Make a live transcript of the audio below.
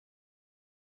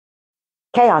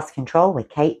Chaos Control with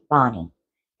Kate Bonnie.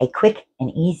 A quick and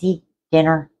easy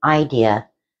dinner idea.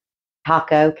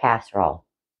 Taco casserole.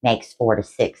 Makes 4 to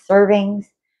 6 servings.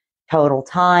 Total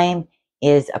time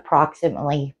is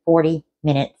approximately 40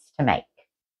 minutes to make.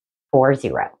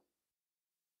 40.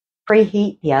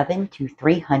 Preheat the oven to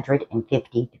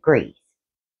 350 degrees.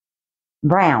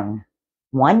 Brown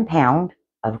 1 pound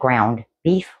of ground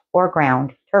beef or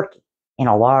ground turkey in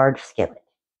a large skillet.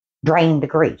 Drain the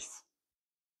grease.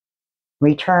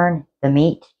 Return the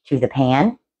meat to the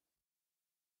pan.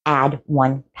 Add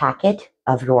 1 packet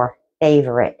of your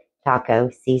favorite taco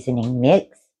seasoning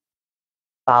mix.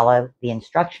 Follow the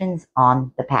instructions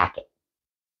on the packet.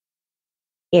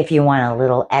 If you want a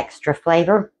little extra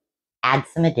flavor, add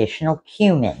some additional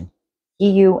cumin,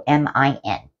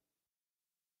 C-U-M-I-N.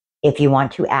 If you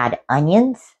want to add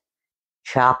onions,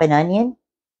 chop an onion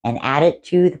and add it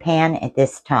to the pan at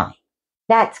this time.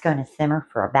 That's going to simmer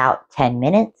for about 10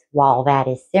 minutes. While that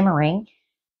is simmering,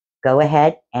 go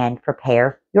ahead and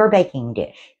prepare your baking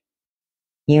dish.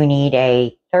 You need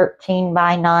a 13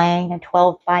 by 9, a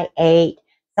 12 by 8,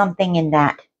 something in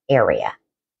that area.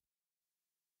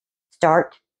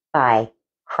 Start by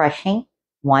crushing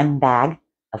 1 bag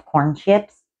of corn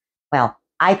chips. Well,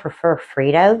 I prefer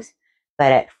Fritos,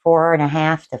 but at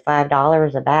 $4.50 to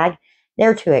 $5 a bag,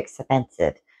 they're too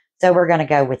expensive. So we're going to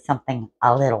go with something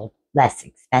a little less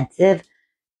expensive,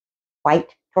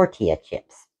 white tortilla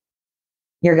chips.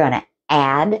 You're going to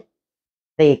add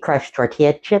the crushed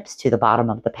tortilla chips to the bottom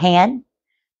of the pan.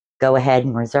 Go ahead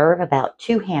and reserve about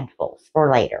 2 handfuls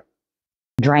for later.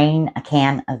 Drain a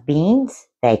can of beans.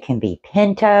 They can be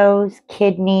pintos,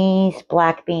 kidneys,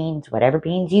 black beans, whatever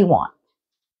beans you want.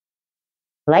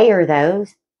 Layer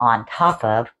those on top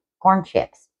of corn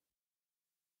chips.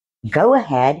 Go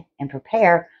ahead and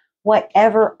prepare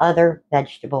whatever other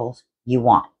vegetables you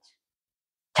want.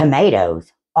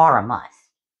 Tomatoes are a must.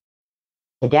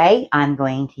 Today, I'm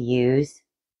going to use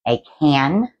a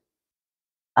can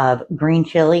of green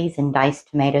chilies and diced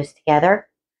tomatoes together.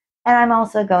 And I'm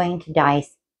also going to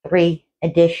dice 3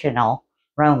 additional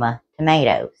Roma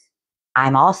tomatoes.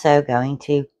 I'm also going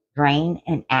to drain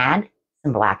and add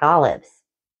some black olives.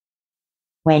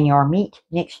 When your meat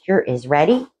mixture is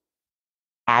ready,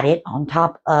 add it on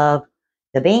top of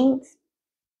the beans.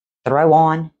 Throw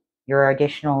on your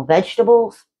additional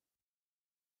vegetables.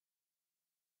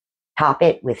 Top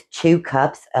it with 2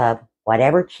 cups of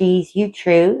whatever cheese you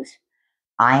choose.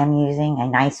 I am using a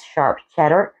nice sharp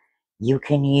cheddar. You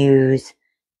can use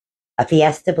a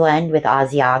Fiesta blend with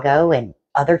Asiago and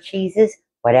other cheeses,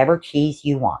 whatever cheese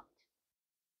you want.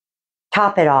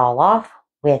 Top it all off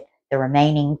with the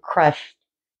remaining crushed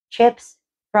chips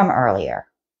from earlier.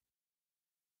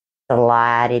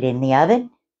 Slide it in the oven.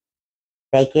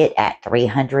 Bake it at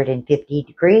 350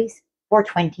 degrees for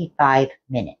 25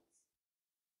 minutes.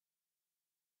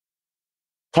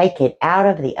 Take it out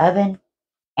of the oven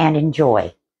and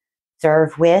enjoy.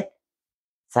 Serve with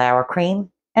sour cream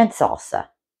and salsa.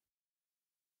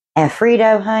 And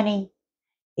Frito, honey,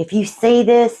 if you see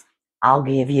this, I'll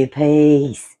give you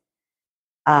peace.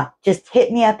 Just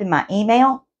hit me up in my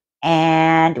email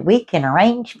and we can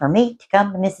arrange for me to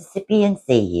come to Mississippi and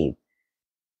see you.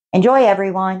 Enjoy,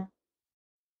 everyone.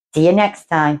 See you next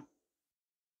time.